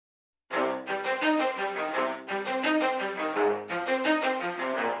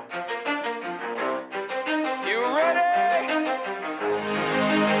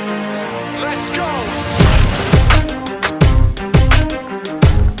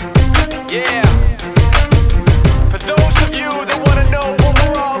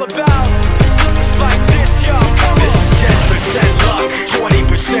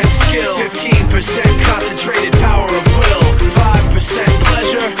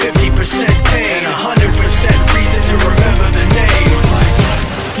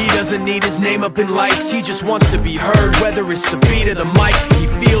name up in lights, he just wants to be heard. Whether it's the beat of the mic, he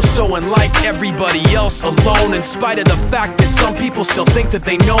feels so unlike everybody else, alone. In spite of the fact that some people still think that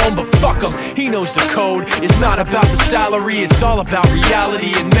they know him, but fuck him, he knows the code. It's not about the salary, it's all about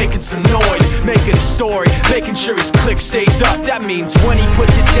reality and making some noise, making a story, making sure his click stays up. That means when he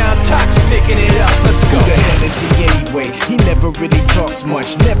puts it down, Tox picking it up. Let's go. Who the hell is he anyway? He never really talks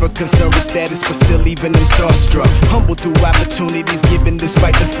much, never concerned with status, but still leaving him starstruck. Humble through opportunities given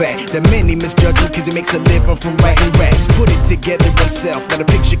despite the fact that many misjudge him cause he makes a living from writing raps. Put it together himself, now the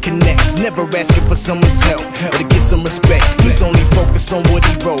picture connects. Never asking for someone's help or to get some respect. He's only focused on what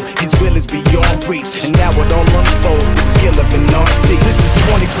he wrote, his will is beyond reach. And now it all unfolds, the skill of an artist. This is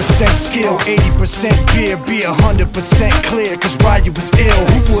 20% skill, 80% beer, be 100% clear, cause Ryu was ill.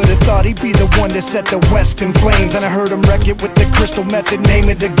 Who would've thought he'd be the one that set the West in flames? And I heard him wreck it with the crystal method, name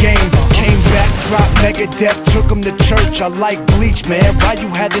of the game. Came back, dropped Megadeth, took him to church. I like Bleach, man. Ryu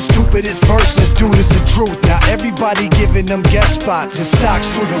had the stupidest verse, this dude is the truth. Now everybody giving them guest spots and stocks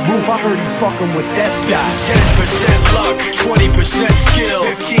through the roof. I heard he fucking with that stock. This is 10% luck, 20% skill,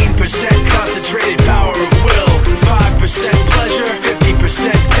 15% concentrated